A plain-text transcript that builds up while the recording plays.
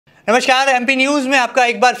नमस्कार, MP news में आपका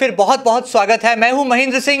एक बार फिर बहुत बहुत स्वागत है। मैं हूं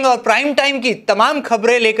महेंद्र सिंह और प्राइम टाइम की तमाम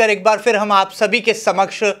खबरें लेकर एक बार फिर हम आप सभी के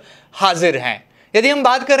समक्ष हाजिर हैं। यदि हम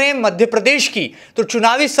बात करें मध्य प्रदेश की, तो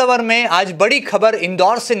चुनावी सवर में आज बड़ी खबर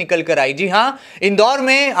इंदौर से निकल कर आई। जी हां, इंदौर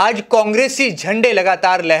में आज कांग्रेसी झंडे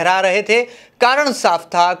लगातार लहरा रहे थे। कारण साफ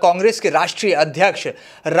था, कांग्रेस के राष्ट्रीय अध्यक्ष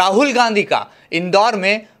राहुल गांधी का इंदौर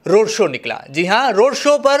में रोड शो निकला। जी हां, रोड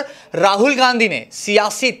शो पर राहुल गांधी ने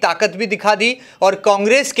सियासी ताकत भी दिखा दी और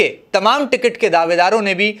कांग्रेस के तमाम टिकट के दावेदारों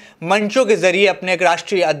ने भी मंचों के जरिए अपने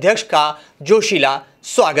राष्ट्रीय अध्यक्ष का जोशीला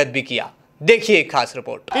स्वागत भी किया। देखिए एक खास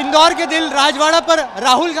रिपोर्ट। इंदौर के दिल राजवाड़ा पर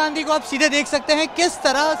राहुल गांधी को आप सीधे देख सकते हैं किस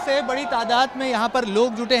तरह से बड़ी तादाद में यहाँ पर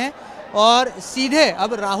लोग जुटे हैं और सीधे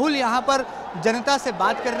अब राहुल यहाँ पर जनता से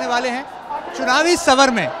बात करने वाले हैं। चुनावी सवर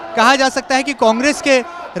में कहा जा सकता है कि कांग्रेस के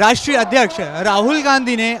राष्ट्रीय अध्यक्ष राहुल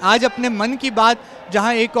गांधी ने आज अपने मन की बात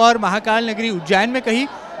जहां एक और महाकाल नगरी उज्जैन में कही,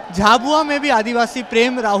 झाबुआ में भी आदिवासी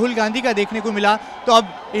प्रेम राहुल गांधी का देखने को मिला, तो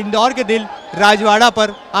अब इंदौर के दिल राजवाड़ा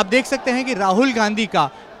पर आप देख सकते हैं कि राहुल गांधी का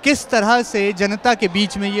किस तरह से जनता के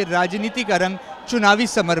बीच में ये राजनीति का रंग चुनावी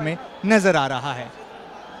समर में नजर आ रहा है।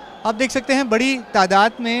 आप देख सकते हैं बड़ी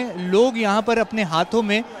तादाद में लोग यहाँ पर अपने हाथों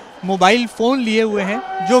में मोबाइल फ़ोन लिए हुए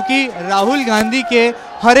हैं, जो कि राहुल गांधी के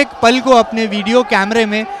हर एक पल को अपने वीडियो कैमरे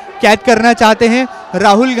में कैद करना चाहते हैं।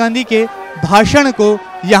 राहुल गांधी के भाषण को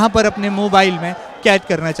यहाँ पर अपने मोबाइल में कैद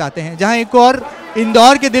करना चाहते हैं। जहाँ एक और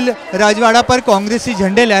इंदौर के दिल राजवाड़ा पर कांग्रेसी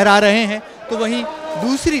झंडे लहरा रहे हैं, तो वहीं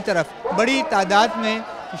दूसरी तरफ बड़ी तादाद में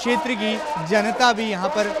क्षेत्र की जनता भी यहाँ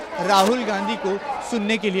पर राहुल गांधी को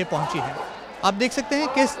सुनने के लिए पहुँची है। आप देख सकते हैं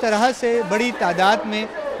किस तरह से बड़ी तादाद में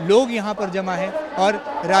लोग यहाँ पर जमा है और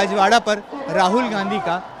राजवाड़ा पर राहुल गांधी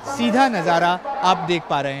का सीधा नज़ारा आप देख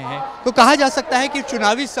पा रहे हैं। तो कहा जा सकता है कि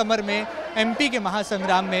चुनावी समर में एमपी के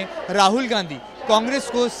महासंग्राम में राहुल गांधी कांग्रेस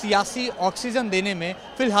को सियासी ऑक्सीजन देने में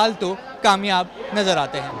फिलहाल तो कामयाब नजर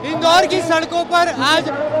आते हैं। इंदौर की सड़कों पर आज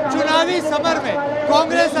चुनावी समर में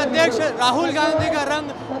कांग्रेस अध्यक्ष राहुल गांधी का रंग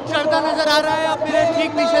चढ़ता नजर आ रहा है। आप मेरे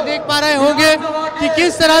ठीक पीछे देख पा रहे होंगे कि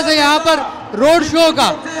किस तरह से यहाँ पर रोड शो का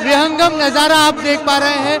विहंगम नज़ारा आप देख पा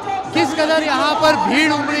रहे हैं, किस कदर यहाँ पर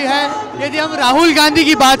भीड़ उमड़ी है। यदि हम राहुल गांधी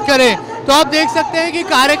की बात करें तो आप देख सकते हैं कि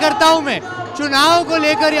कार्यकर्ताओं में चुनाव को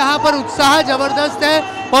लेकर यहाँ पर उत्साह जबरदस्त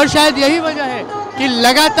है और शायद यही वजह है कि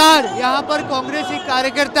लगातार यहाँ पर कांग्रेसी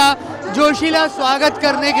कार्यकर्ता जोशीला स्वागत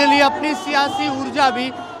करने के लिए अपनी सियासी ऊर्जा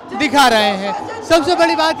भी दिखा रहे हैं। सबसे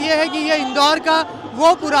बड़ी बात यह है कि यह इंदौर का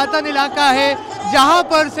वो पुरातन इलाका है जहाँ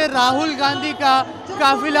पर से राहुल गांधी का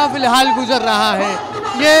काफिला फिलहाल गुजर रहा है।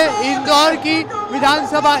 ये इंदौर की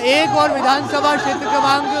विधानसभा 1 और विधानसभा क्षेत्र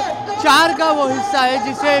क्रमांक 4 का वो हिस्सा है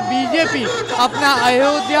जिसे बीजेपी अपना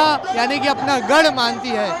अयोध्या यानी कि अपना गढ़ मानती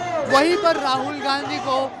है। वहीं पर राहुल गांधी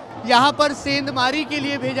को यहाँ पर सेंधमारी के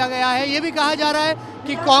लिए भेजा गया है। ये भी कहा जा रहा है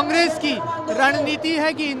कि कांग्रेस की रणनीति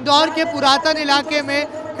है कि इंदौर के पुरातन इलाके में,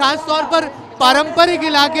 खासतौर पर पारंपरिक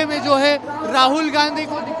इलाके में जो है राहुल गांधी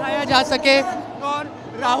को दिखाया जा सके और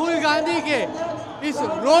राहुल गांधी के इस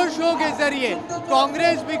रोड शो के जरिए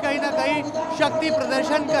कांग्रेस भी कहीं ना कहीं शक्ति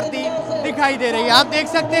प्रदर्शन करती दिखाई दे रही है। आप देख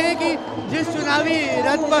सकते हैं कि जिस चुनावी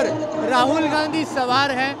रथ पर राहुल गांधी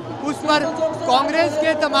सवार हैं उस पर कांग्रेस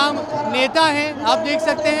के तमाम नेता हैं। आप देख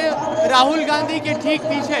सकते हैं राहुल गांधी के ठीक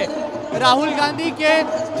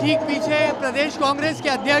पीछे प्रदेश कांग्रेस के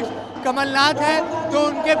अध्यक्ष कमलनाथ है, तो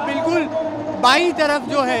उनके बिल्कुल बाईं तरफ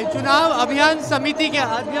जो है चुनाव अभियान समिति के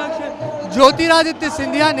अध्यक्ष ज्योतिरादित्य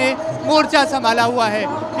सिंधिया ने मोर्चा संभाला हुआ है।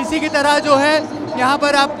 इसी की तरह जो है यहाँ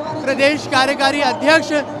पर आप प्रदेश कार्यकारी अध्यक्ष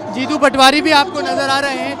जीतू पटवारी भी आपको नजर आ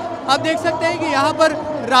रहे हैं। आप देख सकते हैं कि यहाँ पर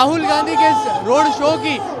राहुल गांधी के रोड शो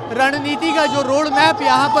की रणनीति का जो रोड मैप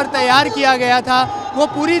यहाँ पर तैयार किया गया था वो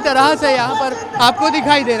पूरी तरह से यहाँ पर आपको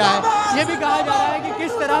दिखाई दे रहा है। ये भी कहा जा रहा है कि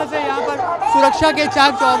किस तरह से यहाँ पर सुरक्षा के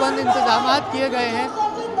चाक चौबंद इंतजाम किए गए हैं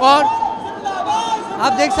और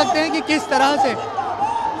आप देख सकते हैं कि किस तरह से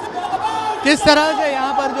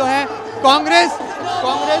यहाँ पर जो है कांग्रेस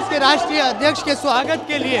के राष्ट्रीय अध्यक्ष के स्वागत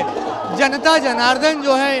के लिए जनता जनार्दन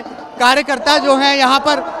जो है, कार्यकर्ता जो हैं यहाँ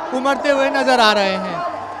पर उमड़ते हुए नजर आ रहे हैं।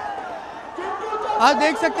 आप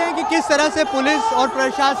देख सकते हैं कि किस तरह से पुलिस और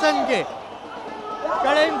प्रशासन के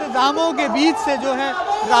कड़े इंतजामों के बीच से जो है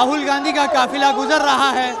राहुल गांधी का काफिला गुजर रहा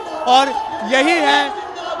है और यही है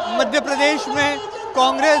मध्य प्रदेश में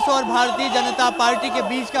कांग्रेस और भारतीय जनता पार्टी के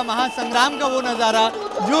बीच का महासंग्राम का वो नज़ारा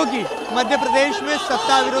जो कि मध्य प्रदेश में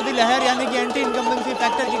सत्ता विरोधी लहर यानी कि एंटी इनकम्बेंसी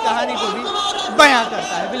फैक्टर की कहानी को भी बयां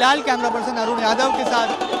करता है। फिलहाल कैमरा पर्सन अरुण यादव के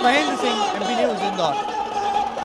साथ महेंद्र सिंह, एमपी न्यूज़ इंदौर।